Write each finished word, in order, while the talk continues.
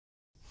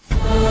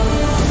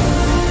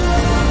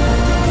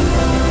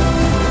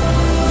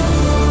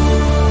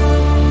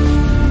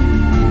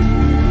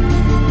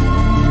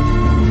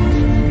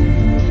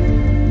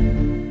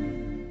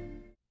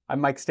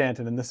Mike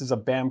Stanton, and this is a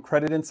BAM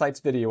Credit Insights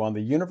video on the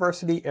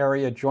University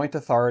Area Joint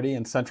Authority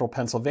in central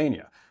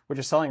Pennsylvania, which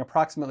is selling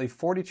approximately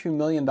 $42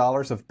 million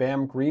of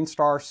BAM Green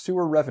Star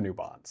sewer revenue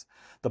bonds.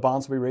 The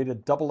bonds will be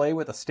rated AA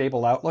with a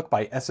stable outlook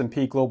by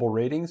S&P Global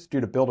Ratings due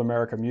to Build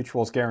America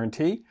Mutual's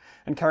guarantee,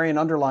 and carry an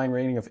underlying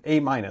rating of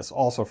A-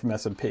 also from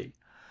S&P.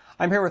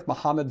 I'm here with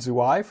Mohammed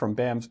Zouai from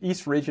BAM's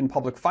East Region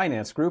Public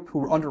Finance Group,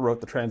 who underwrote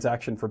the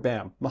transaction for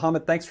BAM.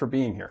 Mohammed, thanks for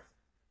being here.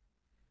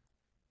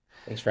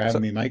 Thanks for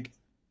having me, Mike.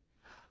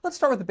 Let's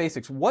start with the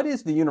basics. What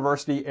is the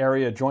University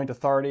Area Joint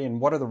Authority, and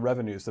what are the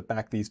revenues that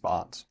back these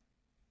bonds?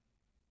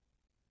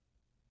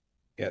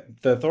 Yeah,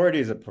 the authority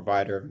is a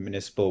provider of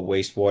municipal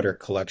wastewater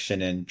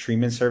collection and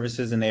treatment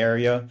services in the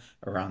area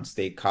around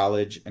State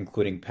College,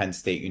 including Penn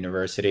State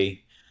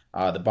University.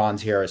 The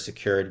bonds here are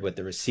secured with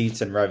the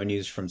receipts and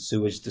revenues from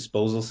sewage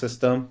disposal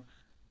system.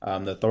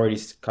 The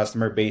authority's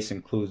customer base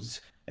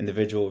includes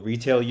individual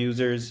retail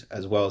users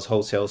as well as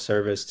wholesale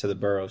service to the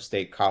Borough of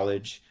State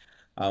College,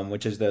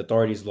 which is the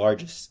authority's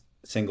largest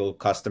single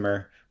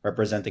customer,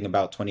 representing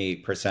about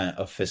 28%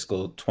 of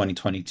fiscal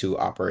 2022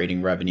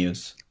 operating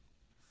revenues.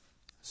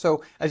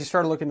 So as you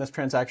started looking at this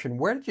transaction,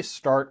 where did you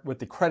start with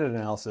the credit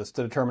analysis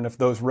to determine if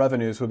those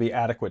revenues would be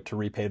adequate to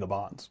repay the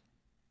bonds?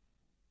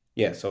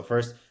 Yeah, so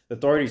first, the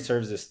authority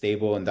serves a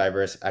stable and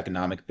diverse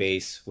economic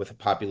base with a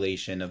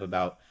population of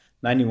about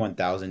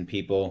 91,000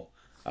 people.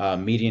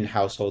 Median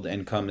household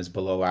income is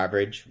below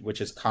average, which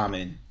is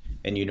common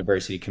in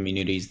university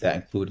communities that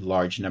include a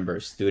large number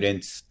of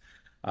students.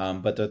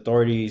 But the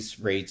authority's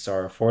rates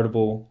are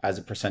affordable as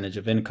a percentage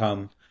of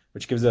income,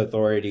 which gives the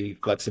authority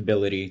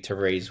flexibility to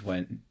raise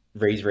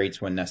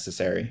rates when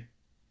necessary.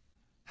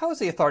 How has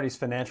the authority's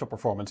financial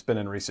performance been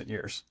in recent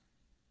years?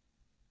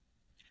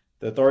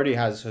 The authority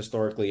has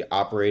historically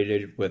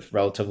operated with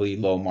relatively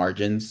low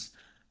margins.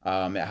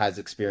 It has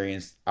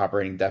experienced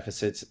operating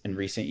deficits in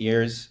recent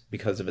years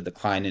because of a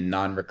decline in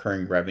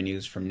non-recurring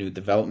revenues from new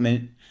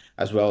development,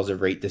 as well as a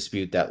rate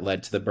dispute that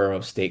led to the Borough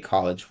of State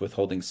College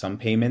withholding some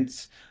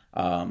payments.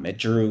 It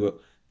drew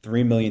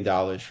 $3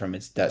 million from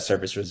its debt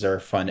service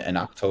reserve fund in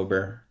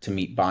October to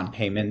meet bond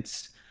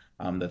payments.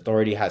 The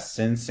authority has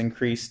since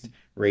increased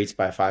rates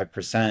by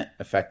 5%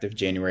 effective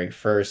January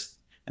 1st,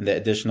 and the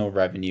additional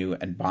revenue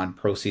and bond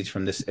proceeds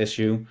from this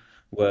issue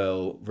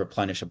will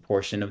replenish a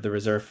portion of the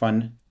reserve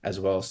fund, as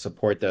well as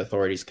support the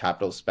authority's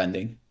capital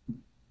spending.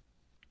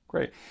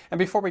 Great. And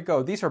before we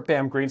go, these are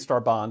BAM Green Star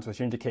bonds,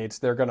 which indicates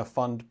they're going to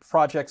fund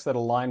projects that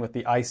align with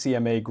the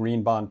ICMA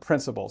Green Bond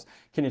principles.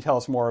 Can you tell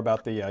us more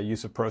about the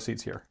use of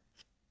proceeds here?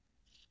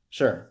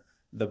 Sure.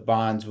 The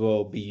bonds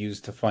will be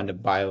used to fund a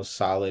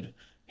biosolid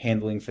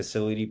handling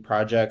facility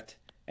project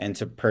and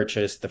to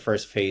purchase the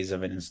first phase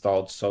of an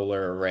installed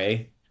solar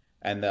array.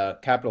 And the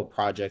capital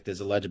project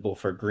is eligible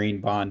for green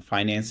bond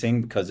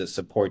financing because it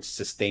supports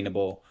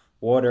sustainable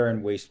water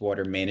and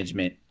wastewater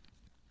management.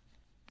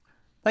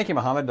 Thank you,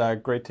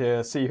 Mohammed. Great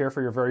to see you here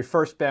for your very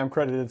first BAM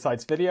Credit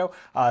Insights video.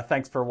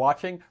 Thanks for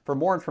watching. For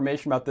more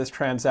information about this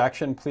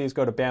transaction, please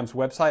go to BAM's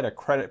website. A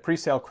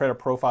presale credit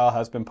profile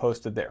has been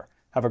posted there.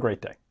 Have a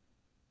great day.